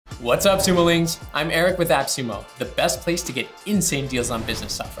What's up, Sumolings? I'm Eric with AppSumo, the best place to get insane deals on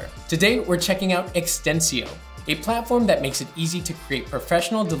business software. Today, we're checking out Xtensio, a platform that makes it easy to create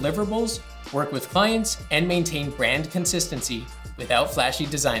professional deliverables, work with clients, and maintain brand consistency without flashy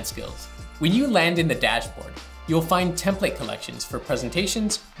design skills. When you land in the dashboard, you'll find template collections for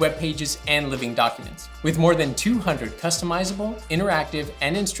presentations, web pages, and living documents. With more than 200 customizable, interactive,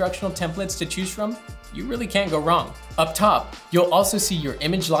 and instructional templates to choose from, you really can't go wrong. Up top, you'll also see your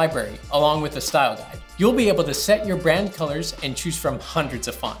image library along with a style guide. You'll be able to set your brand colors and choose from hundreds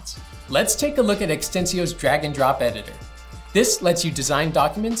of fonts. Let's take a look at Xtensio's drag and drop editor. This lets you design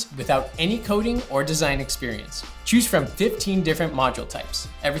documents without any coding or design experience. Choose from 15 different module types,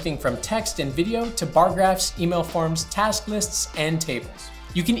 everything from text and video to bar graphs, email forms, task lists, and tables.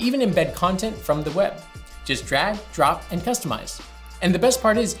 You can even embed content from the web. Just drag, drop, and customize. And the best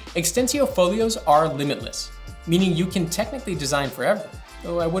part is, Xtensio folios are limitless, meaning you can technically design forever,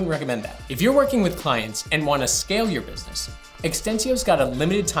 though I wouldn't recommend that. If you're working with clients and want to scale your business, Xtensio's got a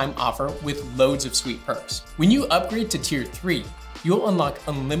limited time offer with loads of sweet perks. When you upgrade to Tier 3, you'll unlock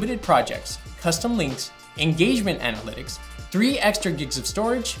unlimited projects, custom links, engagement analytics, 3 extra gigs of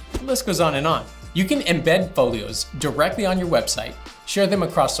storage, the list goes on and on. You can embed folios directly on your website, share them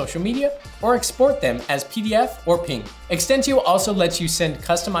across social media, or export them as PDF or PNG. Xtensio also lets you send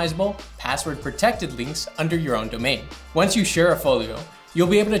customizable, password-protected links under your own domain. Once you share a folio, you'll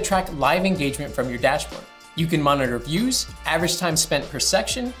be able to track live engagement from your dashboard. You can monitor views, average time spent per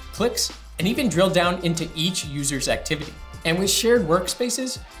section, clicks, and even drill down into each user's activity. And with shared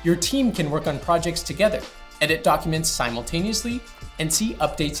workspaces, your team can work on projects together, edit documents simultaneously, and see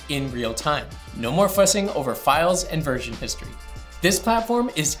updates in real time. No more fussing over files and version history. This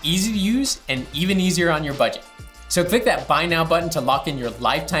platform is easy to use and even easier on your budget. So click that Buy Now button to lock in your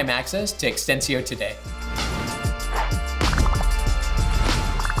lifetime access to Xtensio today.